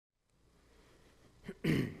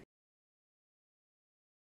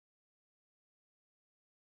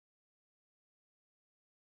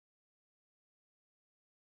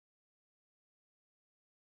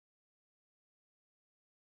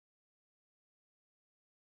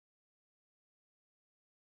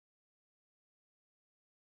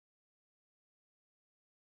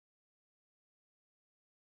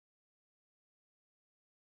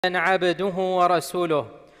عبده ورسوله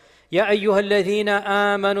يا أيها الذين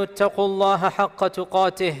آمنوا اتقوا الله حق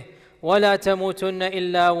تقاته ولا تموتن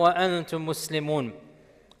إلا وأنتم مسلمون.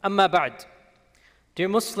 أما بعد, dear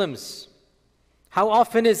Muslims, how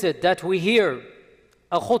often is it that we hear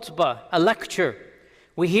a khutbah, a lecture,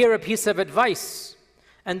 we hear a piece of advice,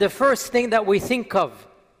 and the first thing that we think of,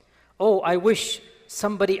 oh, I wish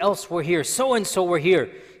somebody else were here, so and so were here.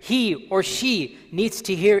 He or she needs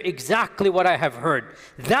to hear exactly what I have heard.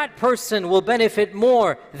 That person will benefit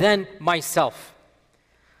more than myself.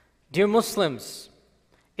 Dear Muslims,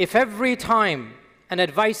 if every time an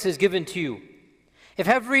advice is given to you, if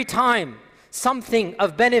every time something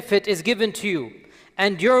of benefit is given to you,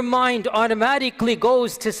 and your mind automatically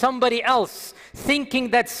goes to somebody else, thinking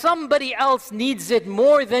that somebody else needs it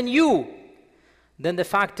more than you, then the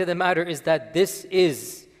fact of the matter is that this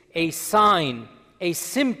is a sign, a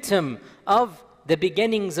symptom of the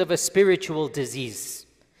beginnings of a spiritual disease.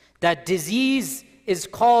 That disease is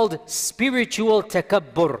called spiritual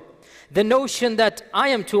takabbur. The notion that I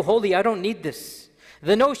am too holy, I don't need this.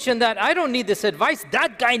 The notion that I don't need this advice,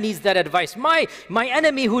 that guy needs that advice. My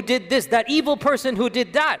enemy who did this, that evil person who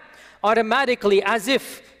did that. Automatically, as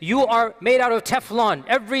if you are made out of Teflon.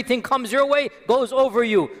 Everything comes your way, goes over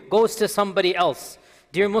you, goes to somebody else.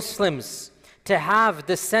 Dear Muslims, to have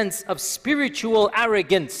the sense of spiritual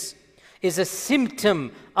arrogance is a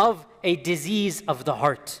symptom of a disease of the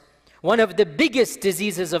heart. One of the biggest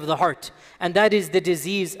diseases of the heart, and that is the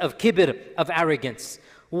disease of kibr, of arrogance.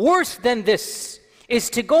 Worse than this is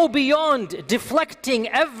to go beyond deflecting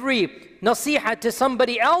every nasiha to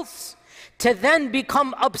somebody else, to then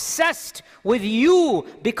become obsessed with you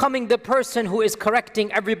becoming the person who is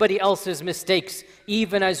correcting everybody else's mistakes,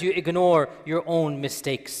 even as you ignore your own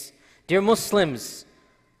mistakes. Dear Muslims,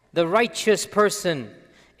 the righteous person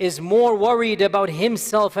is more worried about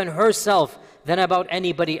himself and herself than about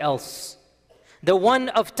anybody else. The one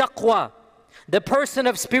of taqwa, the person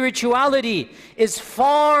of spirituality, is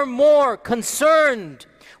far more concerned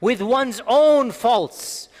with one's own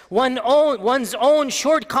faults, one's own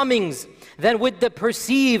shortcomings, than with the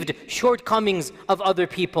perceived shortcomings of other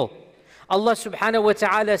people. Allah subhanahu wa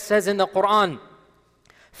ta'ala says in the Quran,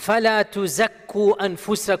 فَلَا تُزَكُّوا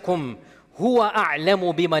أَنفُسَكُمْ هُوَ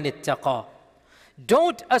أَعْلَمُ بِمَنِ اتَّقَى.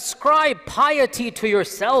 Don't ascribe piety to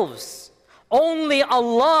yourselves. Only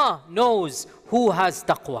Allah knows who has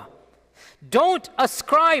taqwa. Don't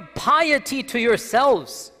ascribe piety to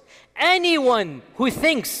yourselves. Anyone who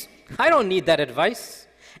thinks, I don't need that advice,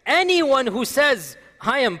 anyone who says,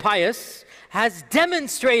 I am pious, has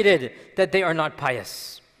demonstrated that they are not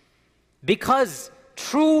pious. Because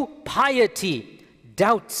true piety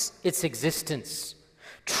doubts its existence.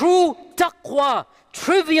 True taqwa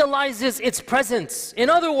trivializes its presence. In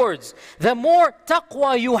other words, the more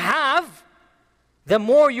taqwa you have, the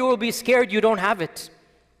more you will be scared you don't have it.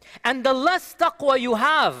 And the less taqwa you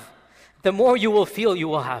have, the more you will feel you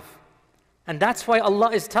will have. And that's why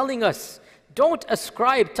Allah is telling us, don't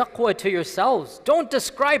ascribe taqwa to yourselves. Don't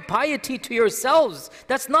ascribe piety to yourselves.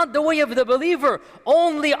 That's not the way of the believer.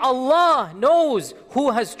 Only Allah knows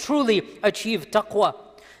who has truly achieved taqwa.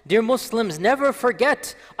 Dear Muslims, never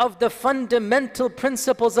forget of the fundamental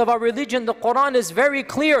principles of our religion. The Quran is very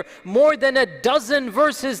clear. More than a dozen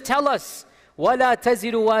verses tell us, وَلَا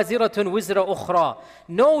تَزِرُ وَازِرَةٌ وِزْرَ أُخْرَى.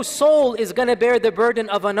 No soul is going to bear the burden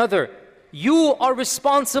of another. You are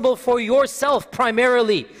responsible for yourself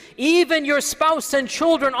primarily. Even your spouse and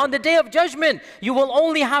children on the Day of Judgment, you will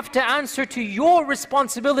only have to answer to your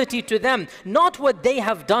responsibility to them, not what they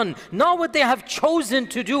have done, not what they have chosen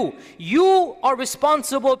to do. You are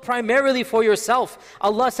responsible primarily for yourself.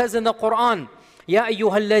 Allah says in the Quran, يَا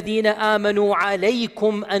أَيُّهَا الَّذِينَ آمَنُوا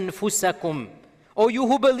عَلَيْكُمْ أَنفُسَكُمْ. O you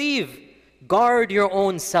who believe, guard your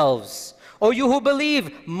own selves. O you who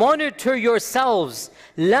believe, monitor yourselves.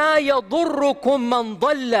 لا يضركم من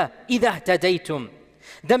ضل إذا اهتديتم.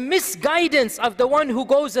 The misguidance of the one who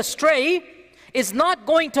goes astray is not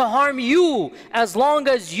going to harm you as long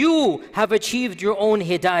as you have achieved your own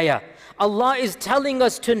hidayah. Allah is telling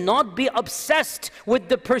us to not be obsessed with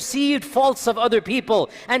the perceived faults of other people,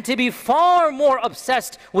 and to be far more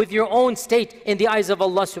obsessed with your own state in the eyes of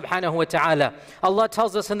Allah subhanahu wa ta'ala. Allah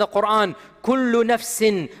tells us in the Quran, كُلُّ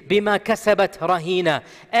نَفْسٍ بِمَا كَسَبَتْ رَهِينَ.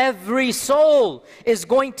 Every soul is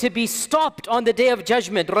going to be stopped on the Day of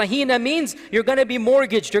Judgment. Rahina means you're going to be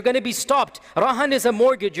mortgaged, you're going to be stopped. Rahan is a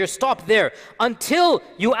mortgage, you're stopped there. Until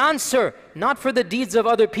you answer, not for the deeds of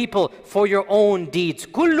other people, for your own deeds.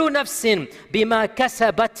 كُلُّ نَفْسٍ بِمَا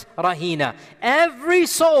كَسَبَتْ رَهِينَ. Every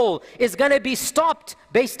soul is going to be stopped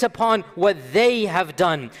based upon what they have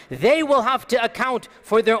done. They will have to account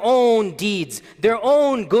for their own deeds, their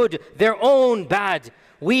own good, their own bad.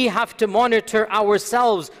 We have to monitor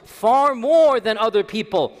ourselves far more than other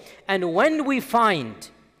people. And when we find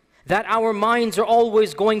that our minds are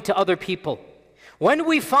always going to other people, when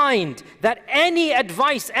we find that any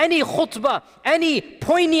advice, any khutbah, any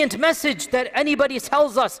poignant message that anybody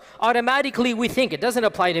tells us, automatically we think, it doesn't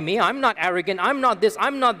apply to me, I'm not arrogant, I'm not this,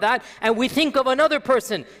 I'm not that, and we think of another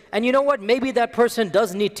person. And you know what? Maybe that person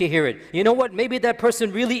does need to hear it. You know what? Maybe that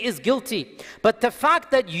person really is guilty. But the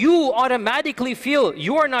fact that you automatically feel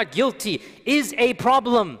you are not guilty is a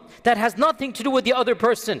problem that has nothing to do with the other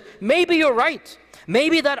person. Maybe you're right.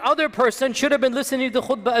 Maybe that other person should have been listening to the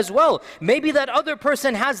khutbah as well. Maybe that other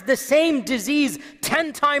person has the same disease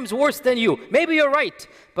 10 times worse than you. Maybe you're right.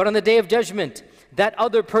 But on the Day of Judgment, that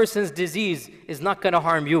other person's disease is not going to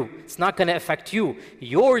harm you. It's not going to affect you.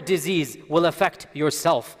 Your disease will affect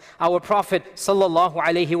yourself. Our Prophet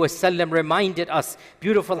ﷺ reminded us,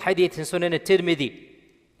 beautiful hadith in Sunan al-Tirmidhi,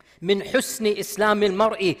 من حسن إسلام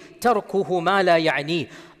المرء تركه ما لا يعنيه.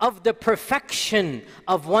 Of the perfection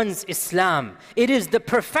of one's Islam, it is the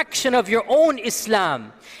perfection of your own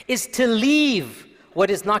Islam, is to leave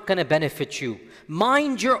what is not going to benefit you.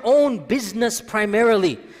 Mind your own business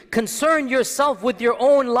primarily. Concern yourself with your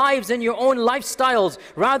own lives and your own lifestyles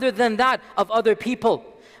rather than that of other people.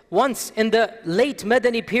 Once in the late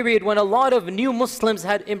Madani period, when a lot of new Muslims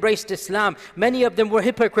had embraced Islam, many of them were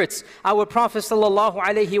hypocrites. Our Prophet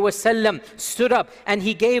ﷺ stood up and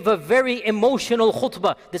he gave a very emotional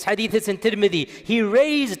khutbah. This hadith is in Tirmidhi. He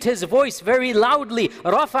raised his voice very loudly.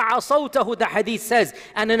 رَفَعَ صَوْتَهُ, the hadith says.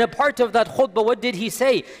 And in a part of that khutbah, what did he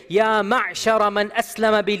say? يَا مَعْشَرَ مَنْ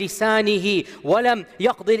أَسْلَمَ بِلِسَانِهِ وَلَمْ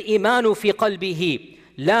يَقْضِ الْإِيمَانُ فِي قَلْبِهِ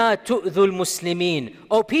لَا تُؤْذُوا الْمُسْلِمِينَ.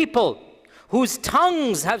 O people whose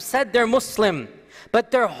tongues have said they're Muslim,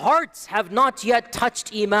 but their hearts have not yet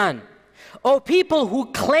touched Iman. O people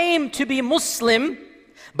who claim to be Muslim,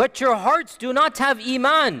 but your hearts do not have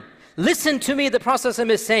Iman. Listen to me, the Prophet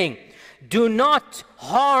is saying, do not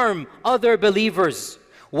harm other believers.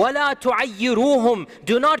 وَلَا تُعَيِّرُوهُمْ.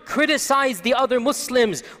 Do not criticize the other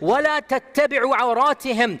Muslims. وَلَا تَتَّبِعُوا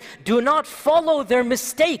عَوْرَاتِهِمْ. Do not follow their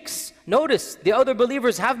mistakes. Notice, the other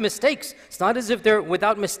believers have mistakes. It's not as if they're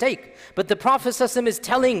without mistake. But the Prophet ﷺ is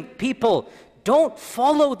telling people, don't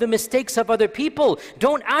follow the mistakes of other people.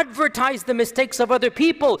 Don't advertise the mistakes of other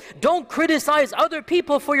people. Don't criticize other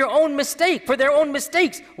people for your own mistake, for their own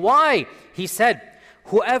mistakes. Why? He said,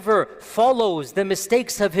 whoever follows the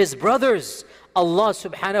mistakes of his brothers, Allah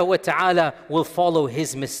subhanahu wa ta'ala will follow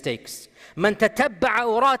his mistakes. من تتبع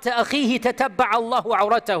عورات أخيه تتبع الله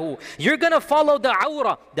عورته. You're going to follow the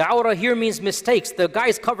awrah. The awrah here means mistakes. The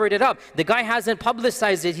guy's covered it up. The guy hasn't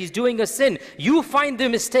publicized it. He's doing a sin. You find the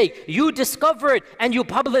mistake. You discover it and you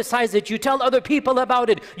publicize it. You tell other people about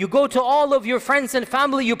it. You go to all of your friends and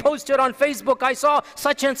family. You post it on Facebook. I saw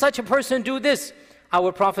such and such a person do this.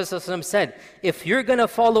 Our Prophet ﷺ said, if you're going to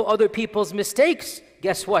follow other people's mistakes,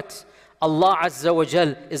 guess what? Allah Azza wa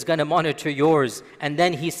Jal is going to monitor yours. And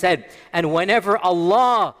then he said, and whenever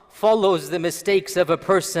Allah follows the mistakes of a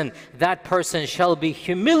person, that person shall be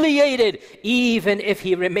humiliated. Even if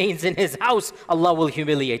he remains in his house, Allah will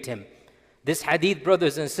humiliate him. This hadith,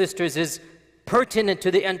 brothers and sisters, is pertinent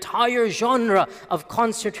to the entire genre of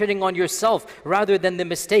concentrating on yourself rather than the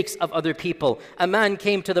mistakes of other people. A man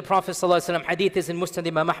came to the Prophet ﷺ, hadith is in Musnad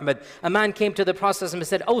Imam Ahmad. A man came to the Prophet and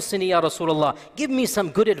said, Awsini ya Rasulullah, give me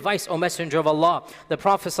some good advice, O Messenger of Allah. The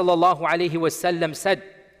Prophet ﷺ said,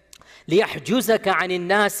 لِيَحْجُزَكَ عَنِ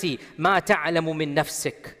النَّاسِ مَا تَعْلَمُ مِن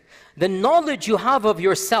نَفْسِكَ. The knowledge you have of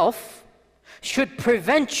yourself should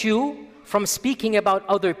prevent you from speaking about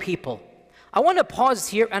other people. I want to pause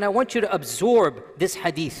here and I want you to absorb this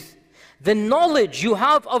hadith. The knowledge you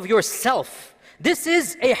have of yourself. This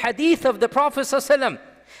is a hadith of the Prophet ﷺ,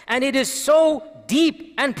 and it is so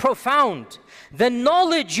deep and profound. The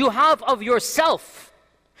knowledge you have of yourself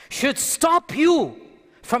should stop you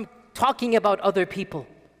from talking about other people.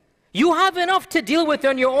 You have enough to deal with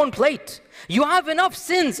on your own plate. You have enough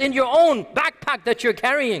sins in your own backpack that you're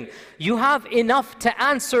carrying. You have enough to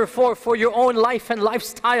answer for your own life and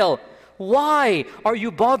lifestyle. Why are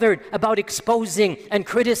you bothered about exposing and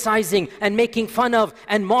criticizing and making fun of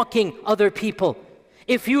and mocking other people?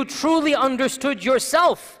 If you truly understood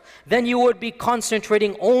yourself, then you would be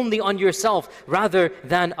concentrating only on yourself rather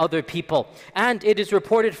than other people. And it is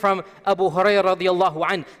reported from Abu Hurairah radiallahu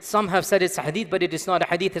anh. Some have said it's a hadith, but it is not a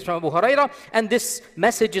hadith, it's from Abu Hurairah. And this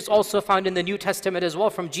message is also found in the New Testament as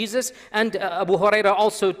well from Jesus. And Abu Hurairah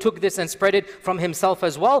also took this and spread it from himself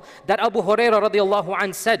as well. That Abu Hurairah radiallahu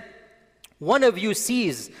anh said, one of you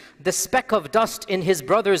sees the speck of dust in his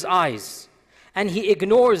brother's eyes, and he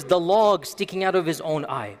ignores the log sticking out of his own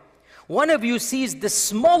eye. One of you sees the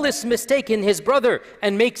smallest mistake in his brother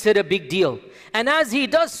and makes it a big deal. And as he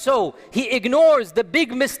does so, he ignores the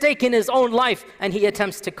big mistake in his own life and he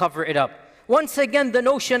attempts to cover it up. Once again, the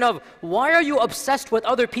notion of, why are you obsessed with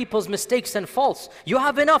other people's mistakes and faults? You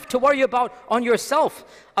have enough to worry about on yourself.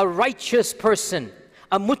 A righteous person,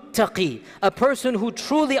 a muttaqi, a person who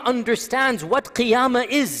truly understands what qiyamah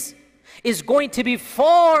is going to be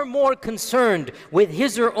far more concerned with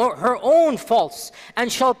his or her own faults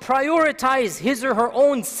and shall prioritize his or her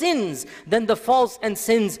own sins than the faults and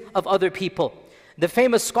sins of other people. The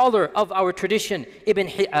famous scholar of our tradition, Ibn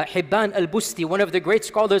Hibban al-Busti, one of the great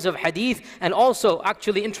scholars of hadith, and also,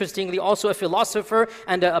 actually interestingly, also a philosopher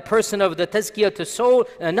and a person of the tazkiyah to soul,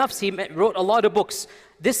 nafs, he wrote a lot of books.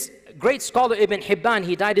 This great scholar Ibn Hibban,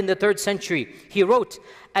 he died in the 3rd century. He wrote,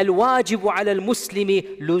 الواجب على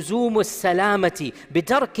المسلم لزوم السلامة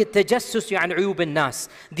بدرك التجسس عن عيوب الناس.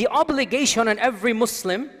 The obligation on every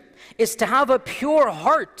Muslim is to have a pure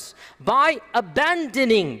heart by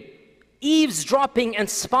abandoning eavesdropping and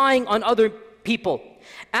spying on other people,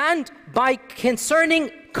 and by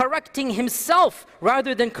correcting himself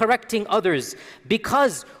rather than correcting others.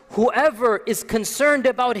 Because whoever is concerned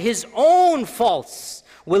about his own faults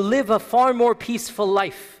will live a far more peaceful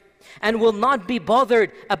life and will not be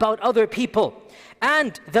bothered about other people.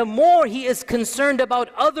 And the more he is concerned about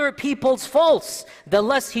other people's faults, the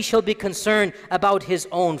less he shall be concerned about his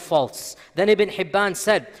own faults. Then Ibn Hibban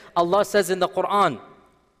said, Allah says in the Quran,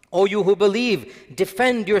 O you who believe,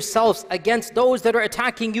 defend yourselves against those that are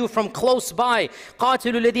attacking you from close by.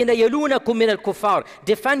 قَاتِلُوا الَّذِينَ يَلُونَكُم مِّنَ الْكُفَّارِ.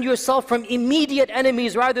 Defend yourself from immediate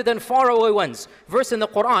enemies rather than faraway ones. Verse in the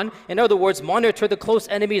Quran, in other words, monitor the close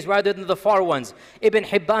enemies rather than the far ones. Ibn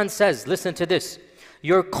Hibban says, listen to this,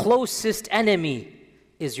 your closest enemy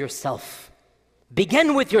is yourself.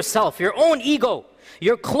 Begin with yourself, your own ego.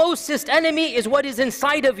 Your closest enemy is what is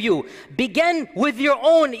inside of you. Begin with your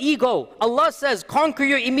own ego. Allah says, conquer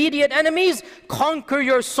your immediate enemies, conquer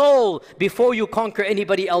your soul before you conquer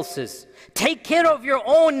anybody else's. Take care of your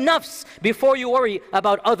own nafs before you worry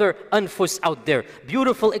about other anfus out there.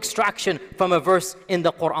 Beautiful extraction from a verse in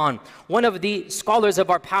the Quran. One of the scholars of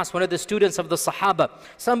our past, one of the students of the Sahaba,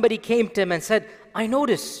 somebody came to him and said, I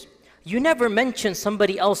notice you never mention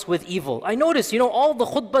somebody else with evil. I notice, all the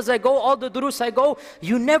khutbahs I go, all the durus I go,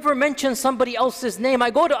 you never mention somebody else's name. I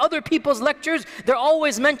go to other people's lectures, they're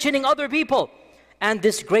always mentioning other people. And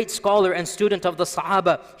this great scholar and student of the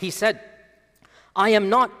Sahaba, he said, I am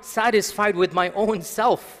not satisfied with my own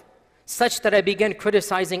self, such that I began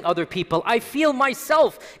criticizing other people. I feel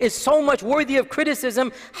myself is so much worthy of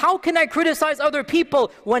criticism. How can I criticize other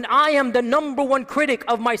people when I am the #1 critic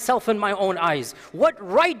of myself in my own eyes? What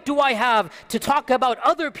right do I have to talk about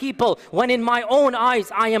other people when in my own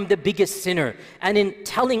eyes I am the biggest sinner? And in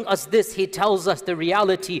telling us this, he tells us the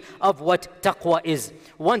reality of what taqwa is.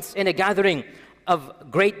 Once in a gathering of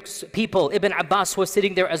great people, Ibn Abbas was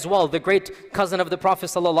sitting there as well, the great cousin of the Prophet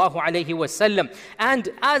ﷺ. And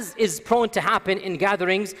as is prone to happen in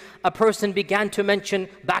gatherings, a person began to mention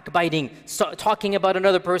backbiting, talking about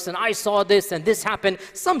another person. I saw this and this happened.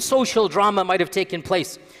 Some social drama might have taken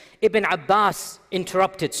place. Ibn Abbas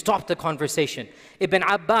interrupted, stopped the conversation. Ibn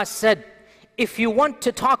Abbas said, if you want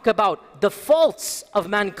to talk about the faults of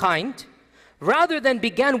mankind, rather than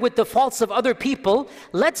begin with the faults of other people,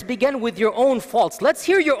 let's begin with your own faults. Let's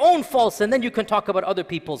hear your own faults and then you can talk about other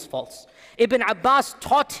people's faults. Ibn Abbas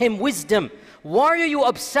taught him wisdom. Why are you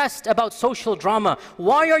obsessed about social drama?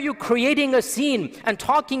 Why are you creating a scene and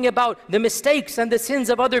talking about the mistakes and the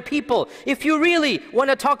sins of other people? If you really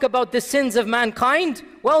want to talk about the sins of mankind,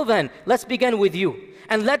 well then, let's begin with you.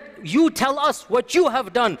 And let you tell us what you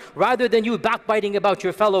have done rather than you backbiting about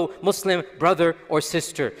your fellow Muslim brother or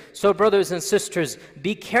sister. So brothers and sisters,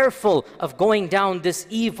 be careful of going down this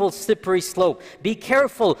evil slippery slope. Be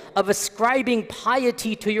careful of ascribing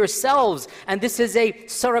piety to yourselves. And this is a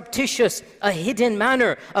surreptitious, a hidden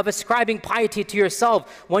manner of ascribing piety to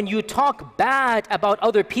yourself. When you talk bad about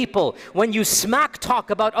other people, when you smack talk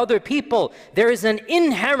about other people, there is an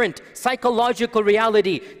inherent psychological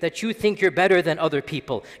reality that you think you're better than other people.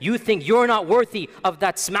 You think you're not worthy of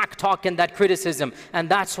that smack talk and that criticism. And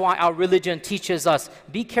that's why our religion teaches us,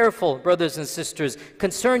 be careful, brothers and sisters.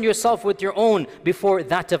 Concern yourself with your own before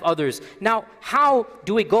that of others. Now, how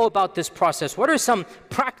do we go about this process? What are some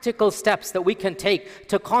practical steps that we can take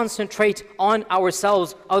to concentrate on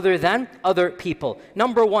ourselves other than other people?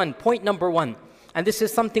 Point number one, And this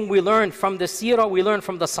is something we learn from the seerah, we learn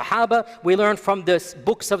from the Sahaba, we learn from the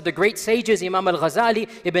books of the great sages, Imam al-Ghazali,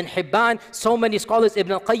 Ibn Hibban, so many scholars,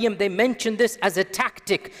 Ibn al-Qayyim, they mention this as a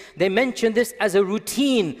tactic. They mention this as a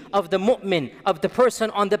routine of the mu'min, of the person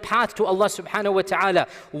on the path to Allah subhanahu wa ta'ala.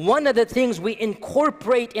 One of the things we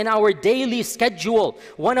incorporate in our daily schedule,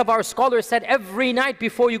 one of our scholars said, every night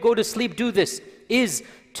before you go to sleep, do this, is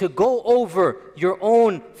to go over your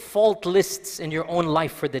own fault lists in your own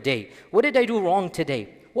life for the day. What did I do wrong today?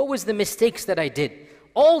 What was the mistakes that I did?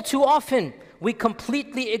 All too often, we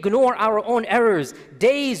completely ignore our own errors.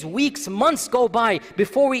 Days, weeks, months go by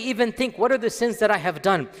before we even think, what are the sins that I have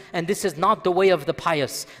done? And this is not the way of the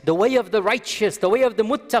pious, the way of the righteous, the way of the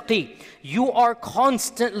muttaqi. You are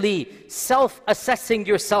constantly self-assessing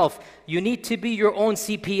yourself. You need to be your own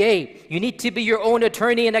CPA. You need to be your own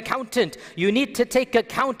attorney and accountant. You need to take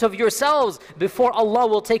account of yourselves before Allah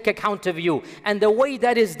will take account of you. And the way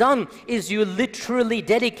that is done is you literally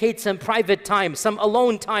dedicate some private time, some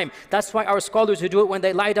alone time. That's why our scholars who do it when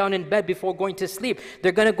they lie down in bed before going to sleep,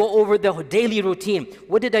 they're going to go over the daily routine.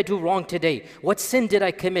 What did I do wrong today? What sin did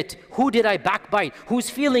I commit? Who did I backbite? Whose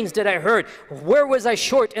feelings did I hurt? Where was I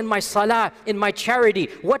short in my salah, in my charity?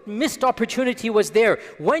 What missed opportunity was there?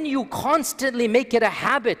 When you constantly make it a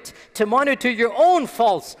habit to monitor your own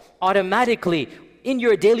faults, automatically in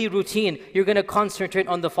your daily routine, you're going to concentrate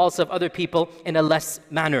on the faults of other people in a less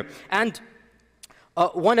manner. And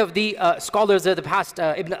one of the scholars of the past,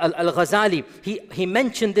 Ibn al-Ghazali, he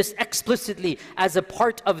mentioned this explicitly as a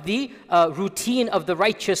part of the routine of the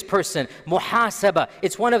righteous person, muhasaba.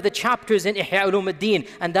 It's one of the chapters in Ihya Ulumuddin,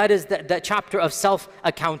 and that is the chapter of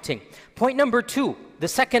self-accounting. Point number 2, the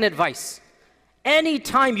second advice.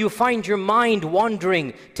 Anytime you find your mind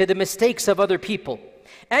wandering to the mistakes of other people,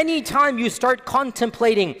 anytime you start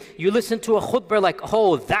contemplating, you listen to a khutbah like,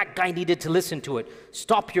 oh, that guy needed to listen to it,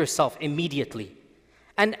 stop yourself immediately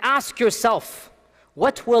and ask yourself,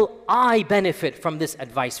 what will I benefit from this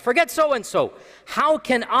advice? Forget so-and-so. How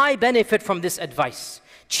can I benefit from this advice?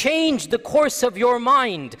 Change the course of your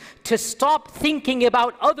mind to stop thinking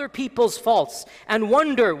about other people's faults and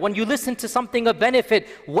wonder, when you listen to something of benefit,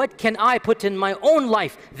 what can I put in my own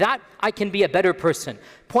life that I can be a better person?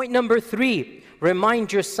 Point number 3,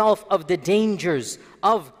 remind yourself of the dangers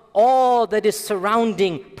of all that is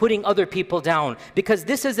surrounding putting other people down, because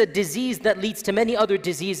this is a disease that leads to many other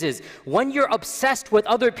diseases. When you're obsessed with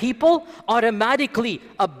other people, automatically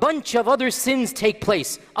a bunch of other sins take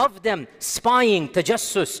place. Of them, spying,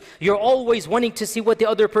 tajassus, you're always wanting to see what the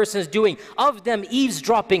other person is doing. Of them,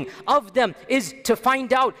 eavesdropping. Of them is to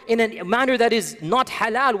find out in a manner that is not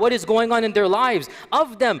halal what is going on in their lives.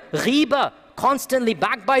 Of them, ghiba, constantly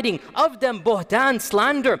backbiting. Of them, buhtan,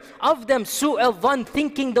 slander. Of them, su'al dhan,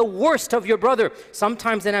 thinking the worst of your brother.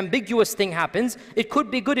 Sometimes an ambiguous thing happens. It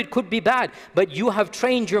could be good, it could be bad. But you have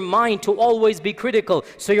trained your mind to always be critical.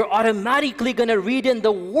 So you're automatically going to read in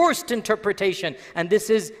the worst interpretation. And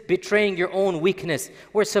this is betraying your own weakness.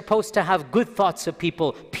 We're supposed to have good thoughts of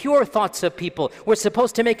people, pure thoughts of people. We're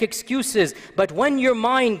supposed to make excuses. But when your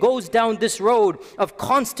mind goes down this road of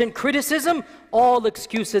constant criticism, all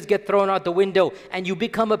excuses get thrown out the window, and you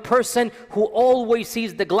become a person who always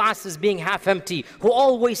sees the glass as being half empty, who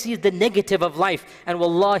always sees the negative of life. And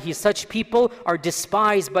wallahi, such people are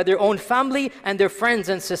despised by their own family and their friends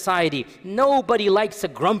and society. Nobody likes a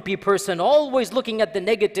grumpy person, always looking at the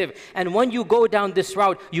negative. And when you go down this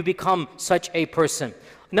route, you become such a person.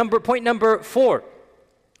 Point number four.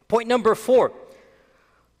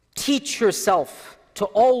 Teach yourself to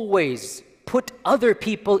always put other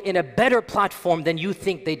people in a better platform than you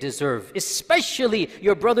think they deserve, especially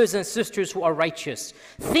your brothers and sisters who are righteous.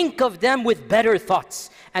 Think of them with better thoughts.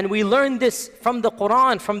 And we learn this from the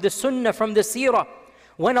Quran, from the Sunnah, from the Seerah.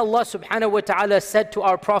 When Allah subhanahu wa ta'ala said to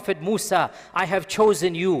our Prophet Musa, I have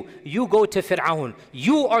chosen you, you go to Fir'aun,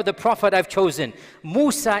 you are the Prophet I've chosen.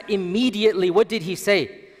 Musa immediately, what did he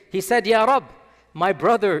say? He said, Ya Rab, my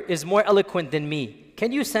brother is more eloquent than me.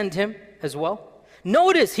 Can you send him as well?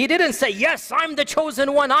 Notice, he didn't say, yes, I'm the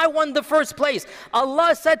chosen one, I won the first place.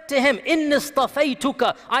 Allah said to him, Inni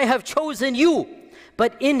istafaytuka, I have chosen you.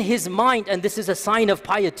 But in his mind, and this is a sign of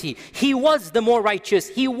piety, he was the more righteous,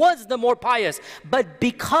 he was the more pious. But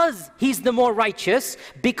because he's the more righteous,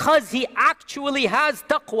 because he actually has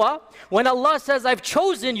taqwa, when Allah says, I've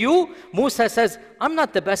chosen you, Musa says, I'm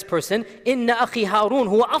not the best person. Inna akhi Harun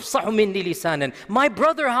huwa afsahu minni lisanan. My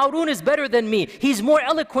brother Harun is better than me. He's more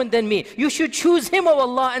eloquent than me. You should choose him, O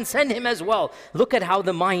Allah, and send him as well. Look at how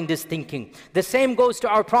the mind is thinking. The same goes to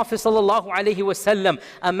our Prophet sallallahu alaihi wasallam.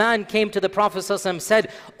 A man came to the Prophet sallallahu alaihi wasallam,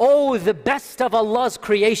 said, oh, the best of Allah's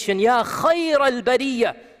creation, ya khayr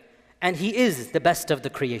al-bariyah. And he is the best of the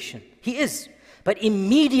creation. He is. But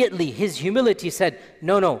immediately his humility said,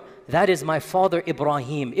 no, no, that is my father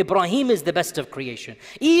Ibraheem. Ibraheem is the best of creation.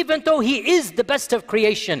 Even though he is the best of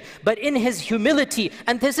creation, but in his humility,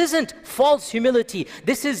 and this isn't false humility,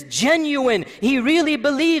 this is genuine. He really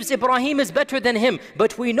believes Ibraheem is better than him,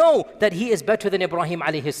 but we know that he is better than Ibrahim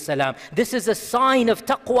alayhi salam. This is a sign of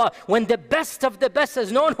taqwa. When the best of the best says,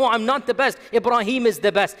 no, no, I'm not the best, Ibraheem is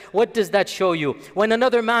the best. What does that show you? When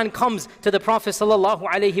another man comes to the Prophet sallallahu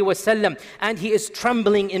alaihi wasallam and he is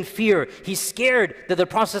trembling in fear, he's scared that the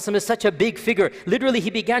Prophet is such a big figure. Literally,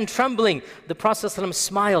 he began trembling. The Prophet ﷺ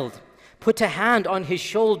smiled, put a hand on his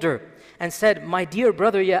shoulder and said, my dear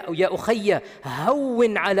brother, ya ukhayya,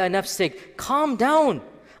 hawwin ala nafsik, calm down.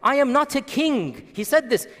 I am not a king. He said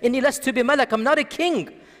this, inni lastu bi malak, I'm not a king.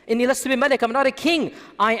 Inni lastu bi malik, I'm not a king.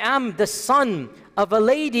 I am the son of a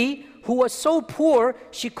lady who was so poor,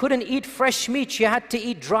 she couldn't eat fresh meat. She had to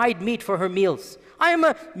eat dried meat for her meals. I am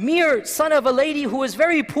a mere son of a lady who is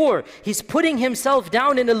very poor. He's putting himself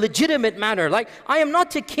down in a legitimate manner. Like, I am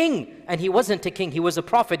not a king. And he wasn't a king, he was a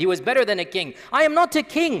prophet, he was better than a king. I am not a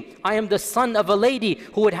king, I am the son of a lady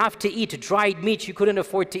who would have to eat dried meat. She couldn't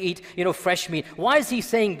afford to eat, fresh meat. Why is he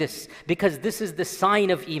saying this? Because this is the sign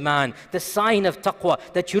of iman, the sign of taqwa,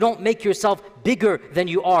 that you don't make yourself bigger than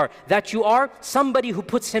you are, that you are somebody who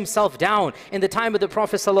puts himself down. In the time of the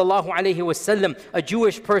Prophet ﷺ, a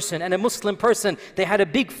Jewish person and a Muslim person, they had a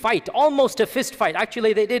big fight, almost a fist fight.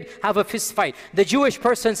 Actually, they did have a fist fight. The Jewish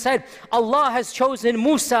person said, Allah has chosen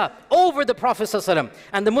Musa over the Prophet ﷺ.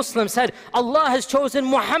 And the Muslim said, Allah has chosen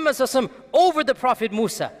Muhammad ﷺ over the Prophet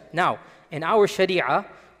Musa. Now, in our Sharia,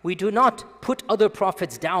 we do not put other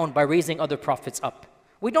prophets down by raising other prophets up.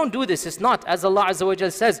 We don't do this. It's not, as Allah Azza wa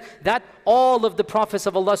Jal says, that all of the prophets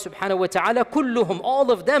of Allah subhanahu wa ta'ala, kulluhum,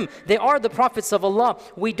 all of them, they are the prophets of Allah.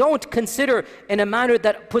 We don't consider in a manner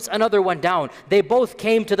that puts another one down. They both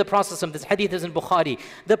came to the Prophet. This hadith is in Bukhari.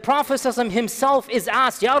 The Prophet himself is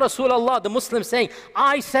asked, Ya Rasulullah, the Muslim saying,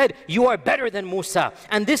 I said, you are better than Musa.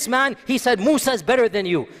 And this man, he said, Musa is better than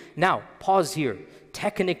you. Now, pause here.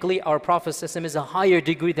 Technically, our Prophet is a higher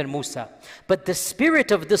degree than Musa. But the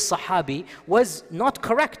spirit of this Sahabi was not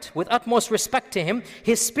correct. With utmost respect to him,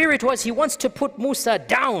 his spirit was he wants to put Musa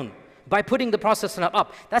down by putting the Prophet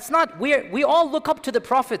up. That's not, we all look up to the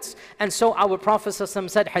Prophets. And so our Prophet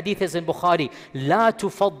said, hadith is in Bukhari, La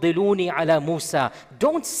tufaddiluni ala Musa.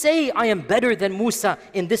 Don't say I am better than Musa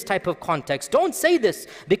in this type of context. Don't say this,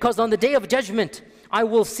 because on the Day of Judgment, I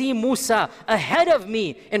will see Musa ahead of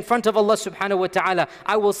me in front of Allah subhanahu wa ta'ala.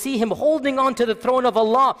 I will see him holding on to the throne of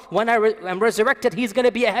Allah. When I am resurrected, he's going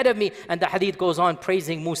to be ahead of me. And the hadith goes on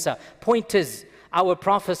praising Musa. Point is, our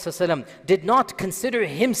Prophet ﷺ did not consider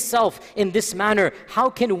himself in this manner. How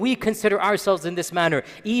can we consider ourselves in this manner?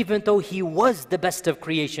 Even though he was the best of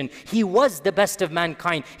creation, he was the best of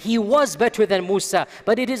mankind, he was better than Musa.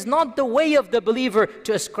 But it is not the way of the believer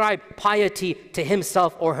to ascribe piety to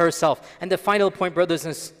himself or herself. And the final point, brothers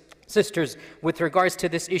and sisters, with regards to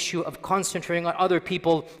this issue of concentrating on other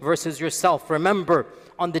people versus yourself, remember,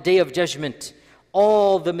 on the Day of Judgment,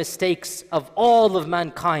 all the mistakes of all of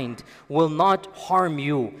mankind will not harm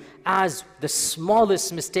you, as the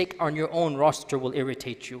smallest mistake on your own roster will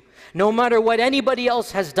irritate you. No matter what anybody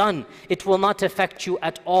else has done, it will not affect you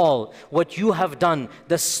at all. What you have done,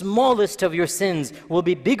 the smallest of your sins, will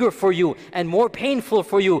be bigger for you and more painful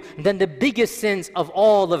for you than the biggest sins of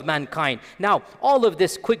all of mankind. Now, all of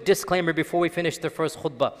this, quick disclaimer before we finish the first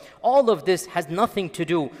khutbah, all of this has nothing to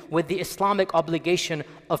do with the Islamic obligation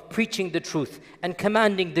of preaching the truth and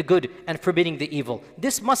commanding the good and forbidding the evil.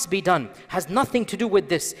 This must be done, has nothing to do with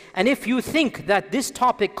this. And if you think that this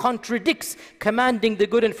topic contradicts commanding the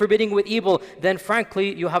good and forbidding with evil, then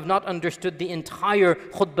frankly, you have not understood the entire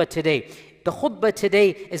khutbah today. The khutbah today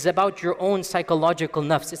is about your own psychological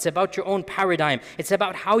nafs. It's about your own paradigm. It's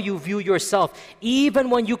about how you view yourself. Even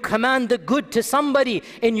when you command the good to somebody,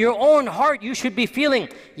 in your own heart, you should be feeling,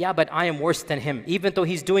 yeah, but I am worse than him. Even though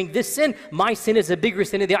he's doing this sin, my sin is a bigger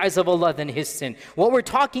sin in the eyes of Allah than his sin. What we're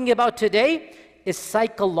talking about today is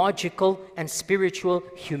psychological and spiritual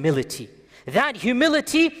humility. That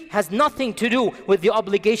humility has nothing to do with the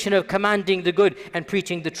obligation of commanding the good and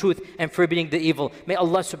preaching the truth and forbidding the evil. May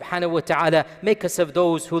Allah subhanahu wa ta'ala make us of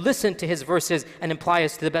those who listen to His verses and apply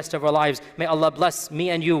us to the best of our lives. May Allah bless me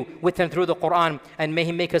and you with and through the Quran, and may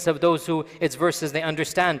He make us of those who its verses they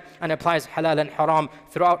understand and applies halal and haram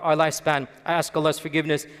throughout our lifespan. I ask Allah's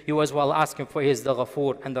forgiveness. You as well ask Him, for He is the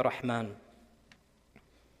Ghafoor and the Rahman.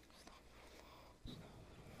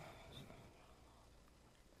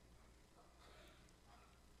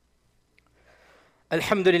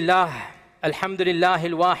 الحمد لله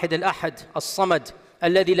الواحد الأحد الصمد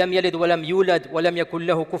الذي لم يلد ولم يولد ولم يكن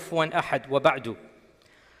له كفوا أحد وبعد.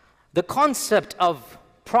 The concept of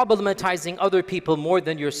problematizing other people more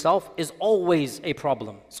than yourself is always a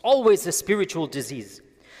problem. It's always a spiritual disease.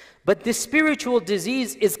 But this spiritual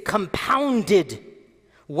disease is compounded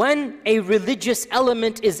when a religious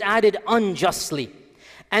element is added unjustly,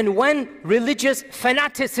 and when religious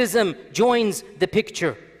fanaticism joins the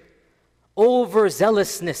picture.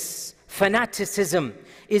 Overzealousness, fanaticism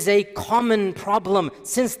is a common problem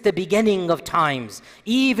since the beginning of times.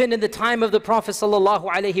 Even in the time of the Prophet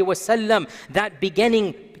ﷺ, that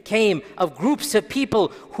beginning came of groups of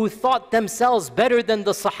people who thought themselves better than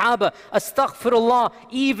the Sahaba, astaghfirullah,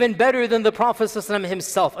 even better than the Prophet ﷺ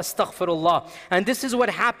himself, astaghfirullah. And this is what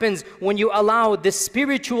happens when you allow the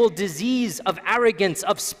spiritual disease of arrogance,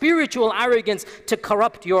 of spiritual arrogance, to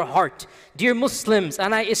corrupt your heart. Dear Muslims,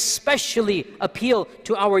 and I especially appeal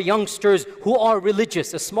to our youngsters who are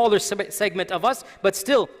religious, a smaller segment of us, but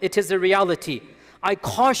still it is a reality. I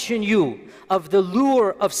caution you of the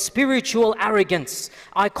lure of spiritual arrogance.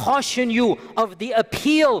 I caution you of the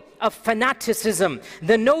appeal of fanaticism.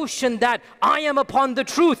 The notion that I am upon the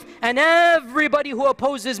truth and everybody who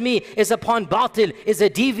opposes me is upon batil, is a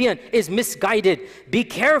deviant, is misguided. Be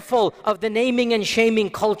careful of the naming and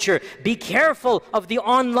shaming culture. Be careful of the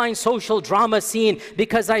online social drama scene,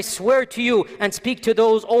 because I swear to you, and speak to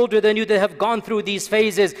those older than you that have gone through these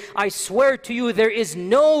phases, I swear to you there is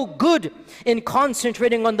no good in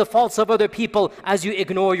concentrating on the faults of other people as you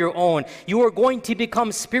ignore your own. You are going to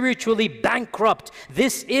become spiritually bankrupt.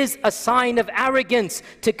 This is a sign of arrogance,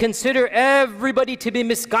 to consider everybody to be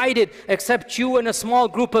misguided except you and a small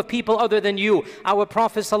group of people other than you. Our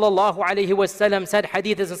Prophet ﷺ said,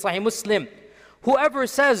 hadith is in Sahih Muslim, whoever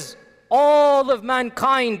says all of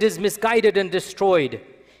mankind is misguided and destroyed,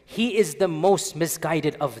 he is the most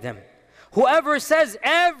misguided of them. Whoever says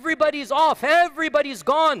everybody's off, everybody's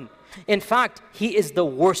gone, in fact, he is the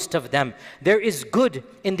worst of them. There is good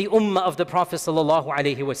in the ummah of the Prophet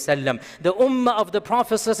ﷺ. The ummah of the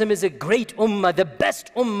Prophet ﷺ is a great ummah, the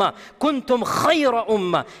best ummah. Kuntum khayra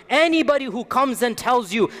ummah. Anybody who comes and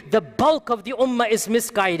tells you the bulk of the ummah is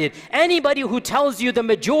misguided, anybody who tells you the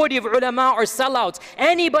majority of ulama are sellouts,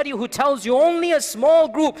 anybody who tells you only a small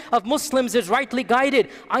group of Muslims is rightly guided,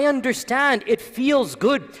 I understand it feels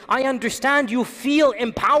good. I understand you feel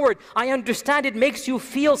empowered. I understand it makes you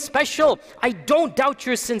feel special. I don't doubt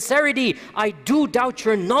your sincerity. I do doubt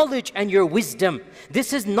your knowledge and your wisdom.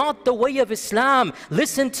 This is not the way of Islam.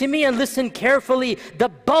 Listen to me and listen carefully. The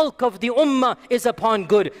bulk of the ummah is upon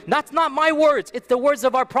good. That's not my words. It's the words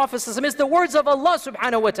of our Prophet. It's the words of Allah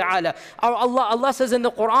subhanahu wa ta'ala. Allah says in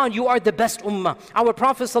the Quran, you are the best ummah. Our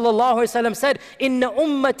Prophet ﷺ said, Inna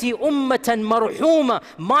ummati ummatan marhuma.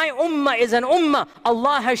 My ummah is an ummah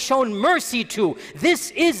Allah has shown mercy to.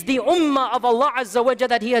 This is the ummah of Allah Azza wa Jalla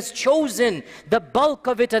that He has chosen. The bulk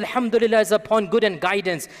of it, alhamdulillah, is upon good and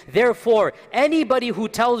guidance. Therefore, anybody who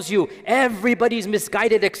tells you everybody's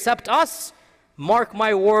misguided except us, mark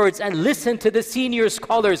my words and listen to the senior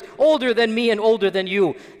scholars, older than me and older than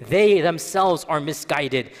you. They themselves are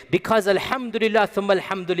misguided. Because alhamdulillah, thumma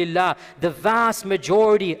alhamdulillah, the vast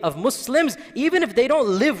majority of Muslims, even if they don't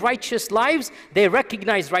live righteous lives, they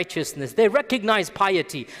recognize righteousness, they recognize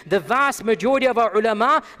piety. The vast majority of our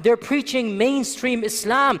ulama, they're preaching mainstream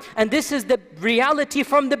Islam. And this is the reality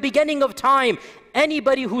from the beginning of time.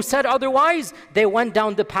 Anybody who said otherwise, they went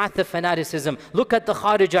down the path of fanaticism. Look at the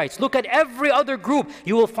Kharijites. Look at every other group.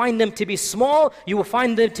 You will find them to be small. You will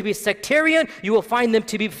find them to be sectarian. You will find them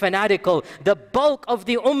to be fanatical. The bulk of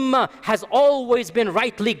the ummah has always been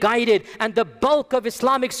rightly guided. And the bulk of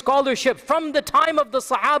Islamic scholarship from the time of the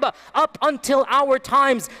Sahaba up until our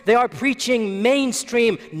times, they are preaching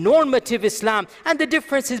mainstream, normative Islam. And the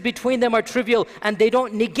differences between them are trivial. And they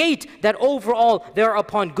don't negate that overall they are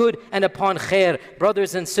upon good and upon khair.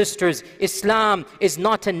 Brothers and sisters, Islam is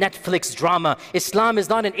not a Netflix drama. Islam is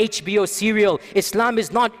not an HBO serial. Islam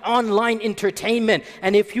is not online entertainment.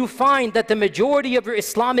 And if you find that the majority of your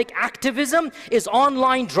Islamic activism is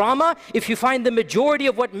online drama, if you find the majority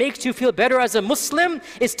of what makes you feel better as a Muslim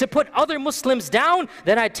is to put other Muslims down,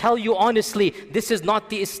 then I tell you honestly, this is not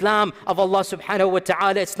the Islam of Allah subhanahu wa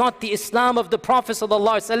ta'ala. It's not the Islam of the Prophet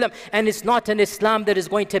sallallahu alaihi wasallam, and it's not an Islam that is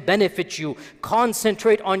going to benefit you.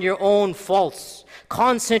 Concentrate on your own faults.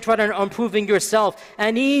 Concentrate on improving yourself.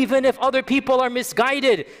 And even if other people are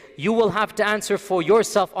misguided, you will have to answer for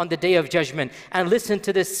yourself on the Day of Judgment. And listen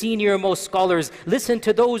to the senior most scholars. Listen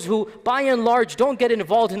to those who, by and large, don't get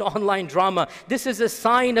involved in online drama. This is a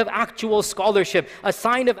sign of actual scholarship, a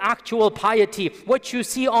sign of actual piety. What you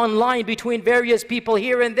see online between various people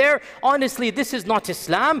here and there, honestly, this is not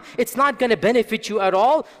Islam. It's not going to benefit you at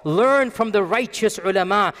all. Learn from the righteous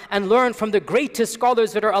ulama and learn from the greatest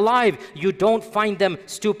scholars that are alive. You don't find them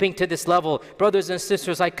stooping to this level. Brothers and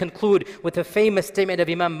sisters, I conclude with a famous statement of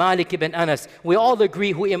Imam Malik ibn Anas. We all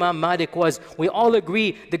agree who Imam Malik was. We all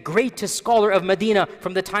agree the greatest scholar of Medina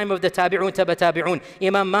from the time of the Tabi'un, Tabi'un.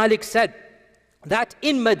 Imam Malik said that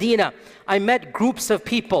in Medina, I met groups of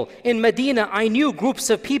people. In Medina, I knew groups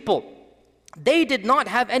of people. They did not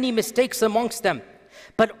have any mistakes amongst them,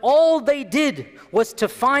 but all they did was to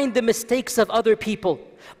find the mistakes of other people.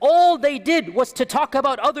 All they did was to talk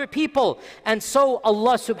about other people. And so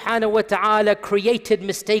Allah subhanahu wa ta'ala created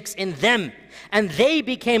mistakes in them. And they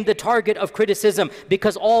became the target of criticism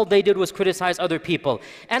because all they did was criticize other people.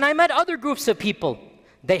 And I met other groups of people.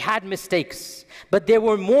 They had mistakes, but they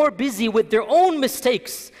were more busy with their own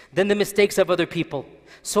mistakes than the mistakes of other people.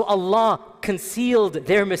 So Allah concealed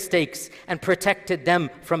their mistakes and protected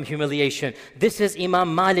them from humiliation. This is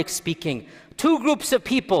Imam Malik speaking. Two groups of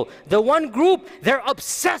people. The one group, they're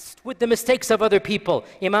obsessed with the mistakes of other people.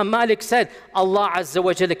 Imam Malik said, Allah Azza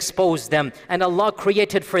wa Jal exposed them, and Allah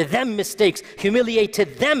created for them mistakes,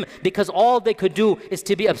 humiliated them, because all they could do is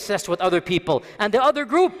to be obsessed with other people. And the other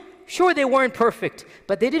group, sure, they weren't perfect,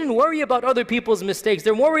 but they didn't worry about other people's mistakes.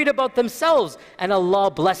 They're worried about themselves. And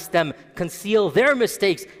Allah blessed them, concealed their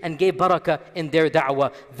mistakes, and gave barakah in their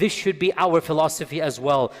da'wah. This should be our philosophy as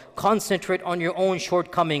well. Concentrate on your own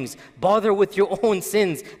shortcomings. Bother with your own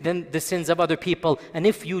sins than the sins of other people. And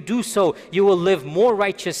if you do so, you will live more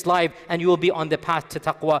righteous life and you will be on the path to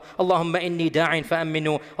taqwa. Allahumma inni da'in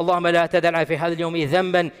fa'aminu. Allahumma la tad'a fi hadha al-yawmi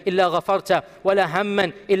dhanban illa ghafarta, wa la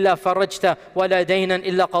hamman illa farajta, wa la daynan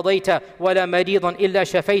illa qadayta, ولا مريضا إلا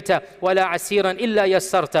شفيت ولا عسيرا إلا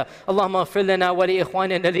يسرت اللهم اغفر لنا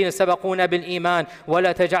ولإخواننا الذين سبقونا بالإيمان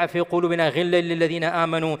ولا تجعل في قلوبنا غلا للذين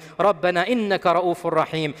آمنوا ربنا إنك رؤوف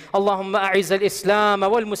رحيم اللهم أعز الإسلام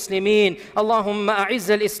والمسلمين اللهم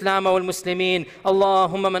أعز الإسلام والمسلمين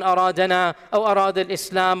اللهم من أرادنا أو أراد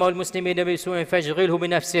الإسلام والمسلمين بسوء فاشغله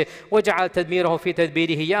بنفسه واجعل تدميره في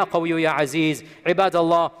تدبيره يا قوي يا عزيز عباد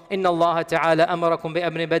الله إن الله تعالى أمركم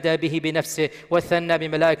بأمر بدأ به بنفسه وثنى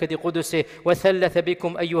بملائكة قدسه وثلث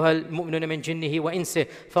بكم أيها المؤمنون من جنه وإنسه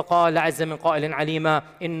فقال عز من قائل عليما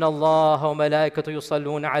إن الله وملائكته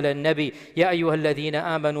يصلون على النبي يا أيها الذين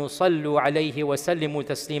آمنوا صلوا عليه وسلموا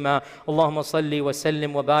تسليما اللهم صل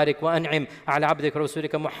وسلم وبارك وأنعم على عبدك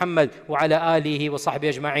ورسولك محمد وعلى آله وصحبه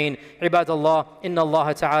أجمعين عباد الله إن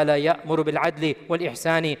الله تعالى يأمر بالعدل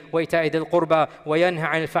والإحسان وإيتاء ذي القربى وينهى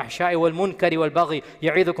عن الفحشاء والمنكر والبغي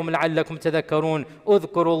يعظكم لعلكم تذكرون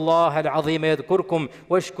اذكروا الله العظيم يذكركم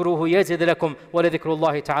واشكروه يزد لكم ولذكر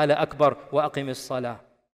الله تعالى أكبر وأقم الصلاة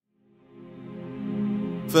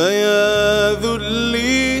فيا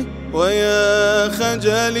ذلي ويا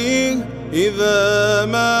خجلي إذا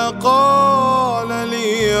ما قال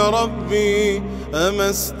لي ربي أما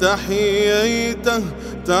استحييته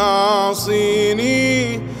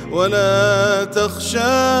تعصيني ولا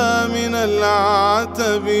تخشى من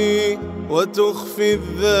العتب وتخفي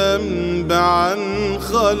الذنب عن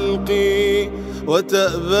خلقي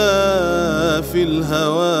وتأبى في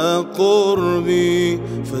الهوى قربي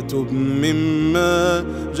فتب مما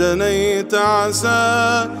جنيت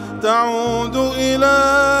عسى تعود إلى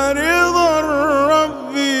رضا الرب